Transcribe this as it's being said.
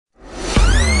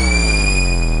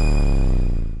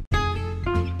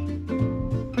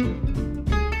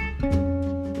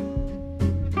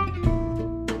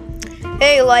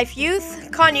Hey Life Youth,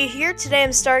 Kanye here. Today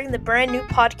I'm starting the brand new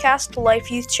podcast,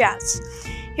 Life Youth Chats.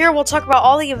 Here we'll talk about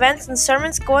all the events and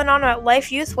sermons going on at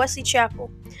Life Youth Wesley Chapel.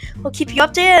 We'll keep you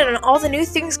updated on all the new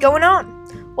things going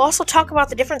on. We'll also talk about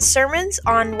the different sermons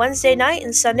on Wednesday night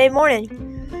and Sunday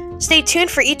morning. Stay tuned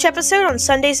for each episode on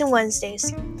Sundays and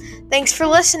Wednesdays. Thanks for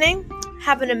listening.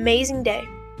 Have an amazing day.